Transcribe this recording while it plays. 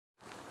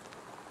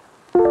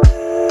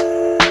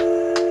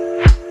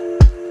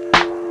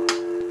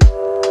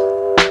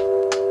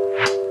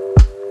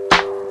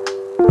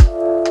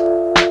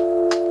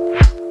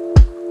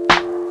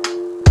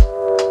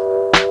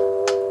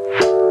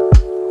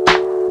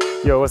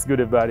Yo, what's good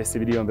everybody? It's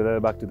Abdallah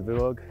Mbelele back to the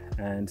vlog,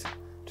 and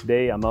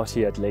today I'm out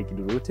here at Lake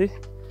Duruti.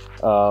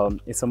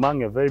 It's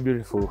among a very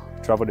beautiful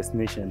travel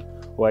destination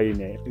while you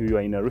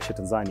are in Arusha,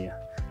 Tanzania.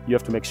 You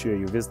have to make sure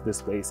you visit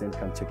this place and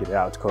come check it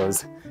out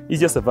because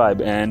it's just a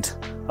vibe. And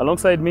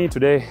alongside me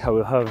today, I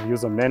will have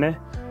Mbelele,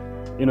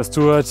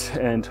 Stuart,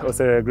 and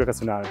also Greka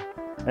Sunara.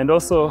 And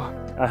also,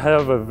 I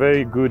have a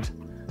very good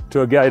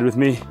tour guide with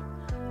me.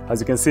 As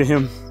you can see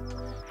him,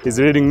 he's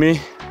leading me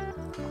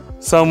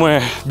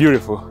somewhere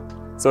beautiful.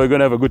 So we're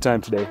gonna have a good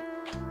time today.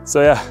 So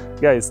yeah,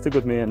 guys, stick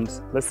with me and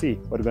let's see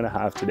what we're gonna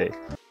have today.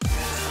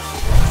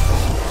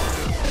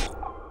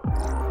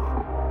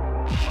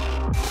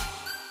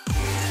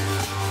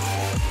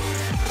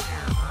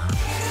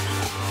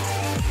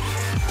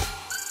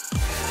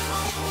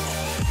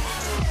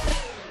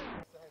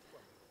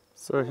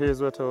 So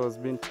here's what I was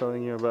been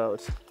telling you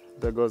about.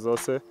 There goes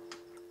Ose,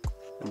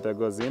 and there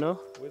goes Zino,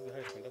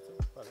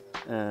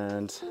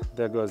 and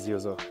there goes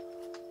Yuzo.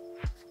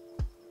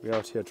 We're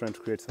out here trying to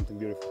create something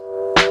beautiful.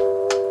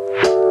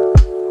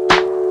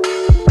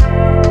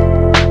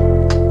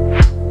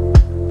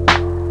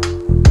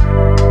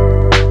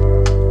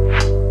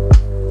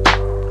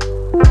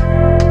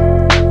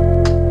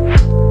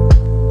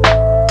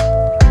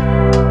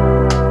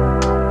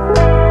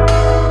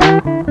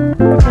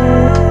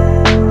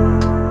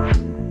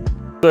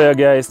 So yeah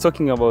guys,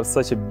 talking about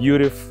such a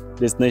beautiful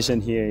destination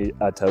here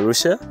at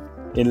Arusha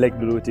in Lake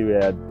Duruti, we're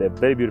at the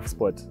very beautiful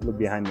spot. Look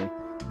behind me.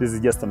 This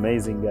is just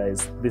amazing,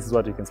 guys. This is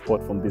what you can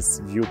spot from this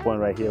viewpoint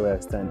right here where I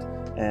stand.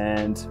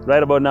 And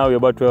right about now, we're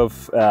about to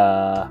have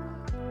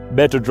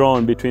better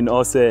drone between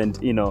Ose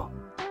and Ino.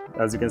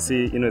 As you can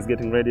see, Ino is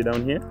getting ready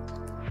down here.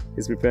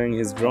 He's preparing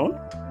his drone.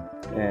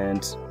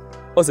 And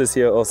Ose is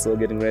here also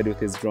getting ready with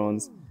his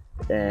drones.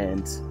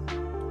 And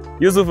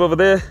Yusuf over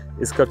there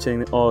is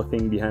capturing all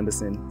things behind the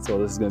scene. So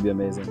this is going to be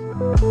amazing.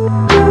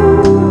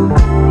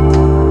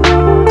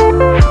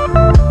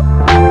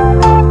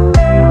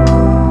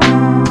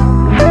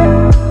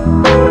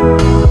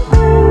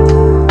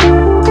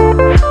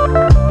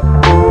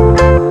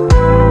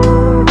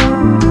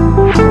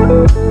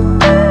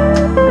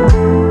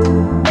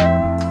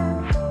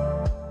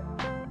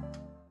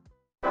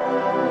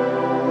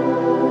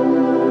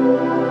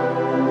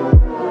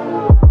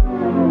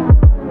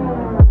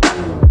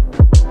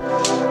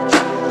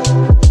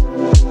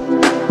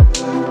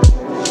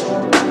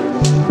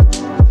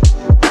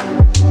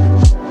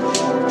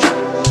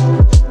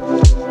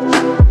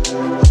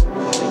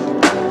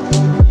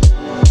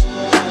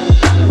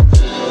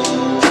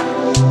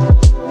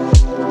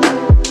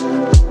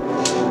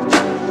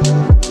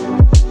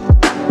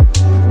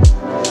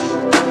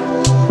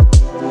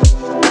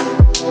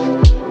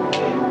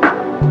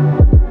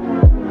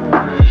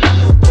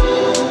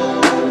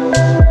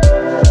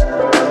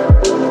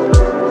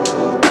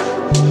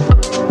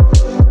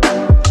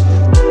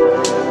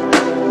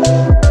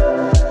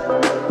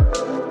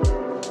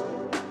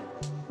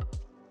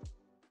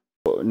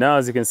 Now,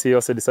 as you can see, he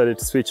also decided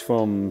to switch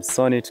from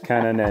Sony to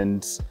Canon,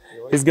 and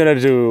he's gonna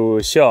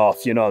do show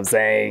off, you know what I'm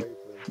saying?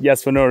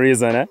 Just for no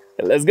reason, eh?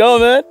 Let's go,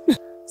 man!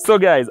 So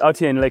guys, out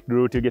here in Lake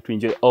Duruti, you get to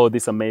enjoy all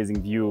this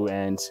amazing view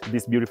and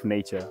this beautiful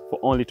nature for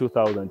only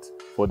 2,000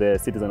 for the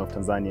citizen of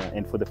Tanzania.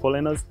 And for the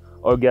foreigners,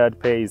 all guard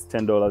pays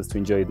 $10 to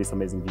enjoy this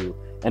amazing view.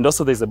 And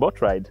also there's a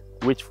boat ride,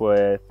 which for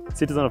a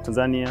citizen of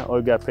Tanzania,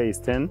 all guard pays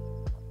 10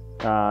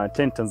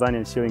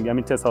 Tanzanian shilling, I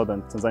mean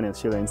 10,000 Tanzanian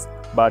shillings,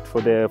 but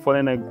for the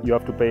foreigner you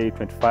have to pay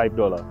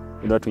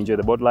 $25 in order to enjoy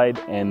the boat ride.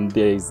 And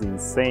there is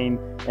insane,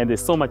 and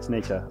there's so much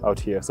nature out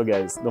here. So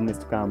guys, don't miss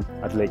to come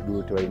at Lake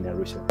Duruti in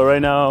Arusha. So right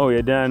now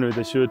we're done with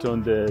the shoot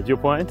on the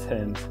viewpoint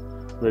and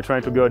we're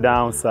trying to go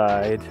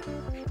downside.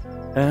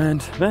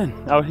 And man,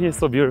 out here is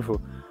so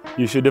beautiful.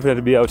 You should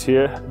definitely be out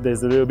here.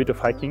 There's a little bit of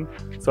hiking,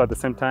 so at the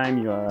same time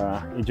you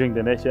are enjoying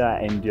the nature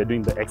and you're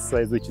doing the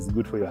exercise, which is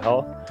good for your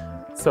health.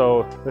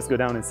 So let's go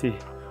down and see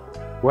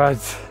what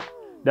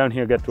down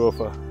here got to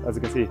offer. As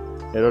you can see,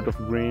 a lot of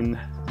green.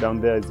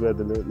 Down there is where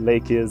the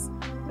lake is,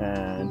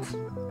 and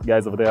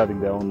guys over there having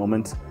their own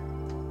moment.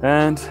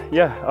 And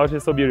yeah, out here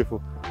is so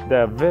beautiful.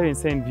 There are very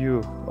insane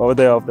view over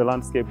there of the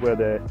landscape where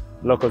the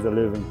locals are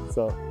living.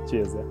 So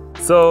cheers.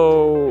 Yeah.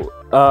 So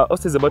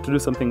Oste is about to do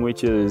something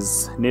which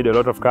is need a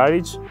lot of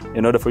courage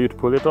in order for you to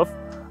pull it off.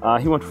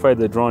 He wants to fly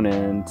the drone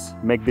and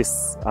make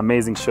this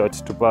amazing shot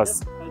to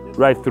pass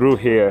right through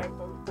here.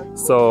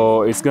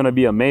 So it's gonna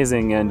be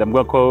amazing, and I'm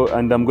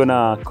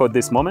gonna code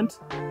this moment.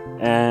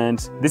 And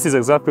this is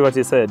exactly what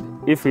he said.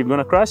 If we're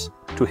gonna crash,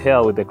 to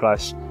hell with the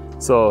crash.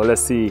 So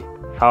let's see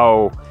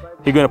how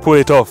he's gonna pull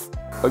it off.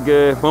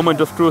 Okay, moment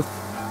of truth.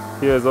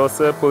 Here is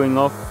also pulling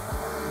off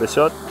the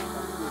shot.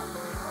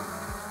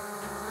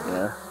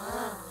 Yeah.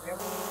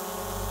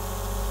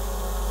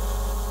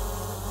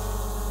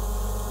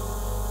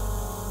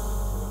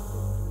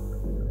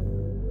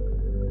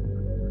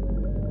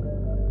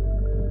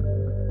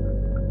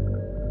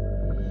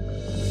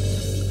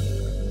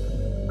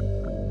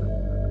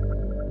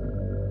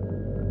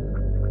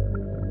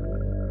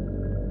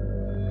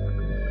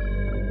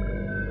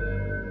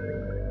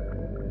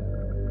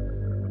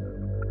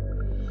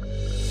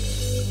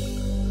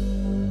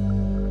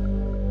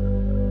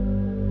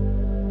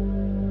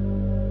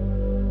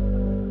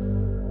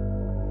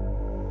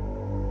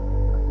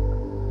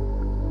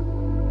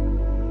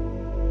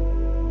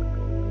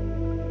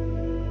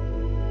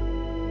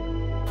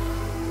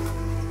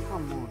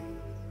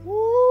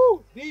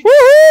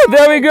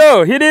 There we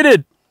go. He did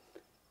it.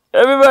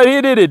 Everybody,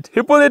 he did it.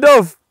 He pulled it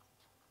off.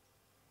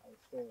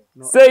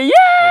 No, Say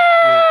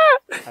yeah!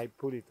 I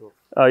pull it off.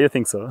 Oh, you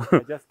think so? I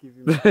just give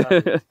you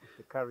the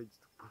courage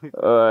to pull it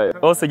off. Alright.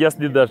 Also just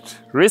did that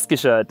risky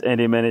shot and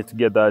he managed to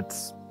get that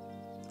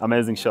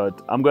amazing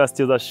shot. I'm gonna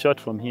steal that shot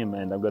from him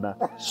and I'm gonna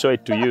show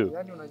it to you.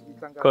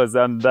 Because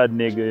I'm that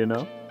nigga, you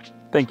know.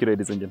 Thank you,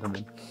 ladies and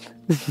gentlemen.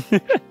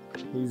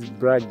 He's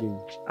bragging.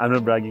 I'm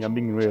not bragging, I'm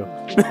being real.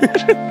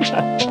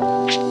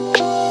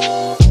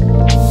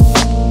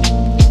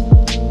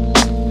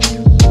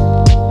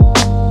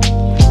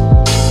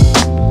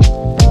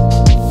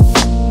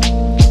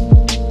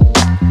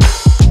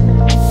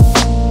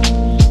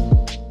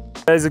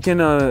 Guys, you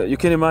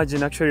can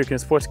imagine, actually you can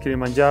spot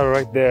Kilimanjaro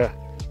right there.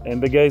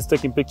 And the guy is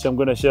taking picture. I'm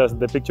gonna share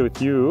the picture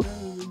with you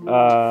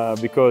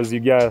because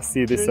you guys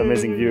see this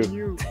amazing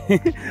view.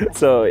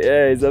 So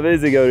yeah, it's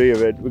amazing out here,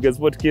 man. We can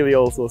spot Kili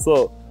also.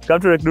 So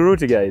come to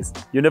Rekduruti, guys.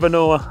 You never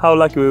know how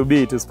lucky we'll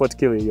be to spot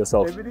Kili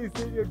yourself.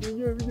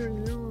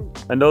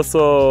 And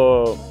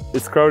also,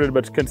 it's crowded,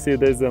 but you can see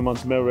there's a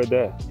Mount Meru right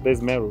there.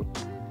 There's Meru.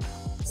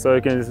 So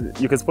you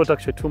can spot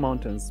actually two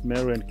mountains,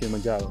 Meru and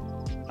Kilimanjaro.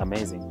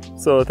 Amazing.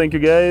 So thank you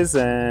guys,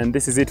 and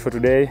this is it for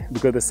today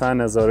because the sun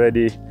has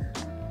already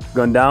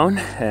gone down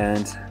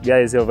and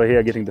guys over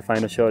here getting the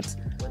final shots.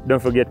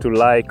 Don't forget to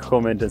like,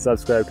 comment and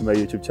subscribe to my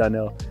YouTube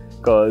channel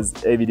because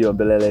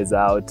abdwambelele is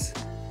out.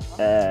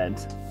 And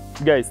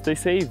guys, stay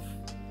safe,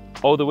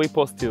 all the way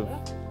positive.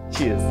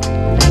 Cheers.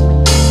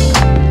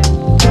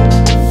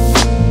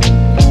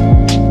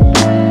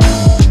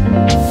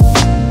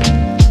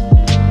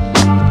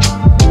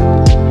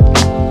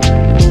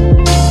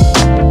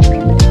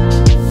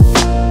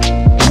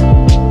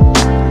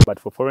 But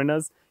for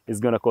foreigners,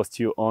 it's gonna cost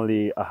you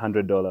only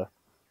 $100.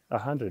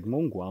 $100,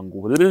 Mungu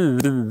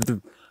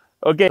wangu.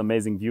 Okay,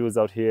 amazing views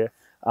out here.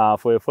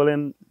 For a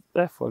foreign,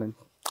 this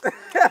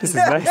is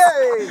nice.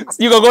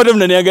 You can go to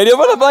Mnaniagalia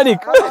for the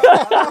panic.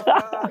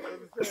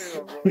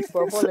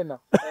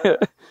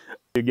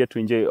 You get to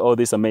enjoy all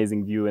this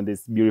amazing view and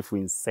this beautiful,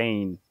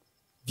 insane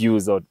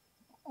views out.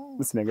 I'm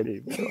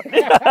good.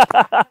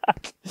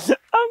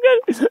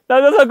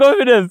 That's our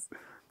confidence.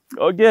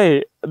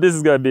 Okay, this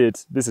is gonna be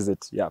it. This is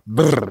it. Yeah.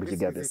 Brrr, you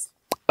get this.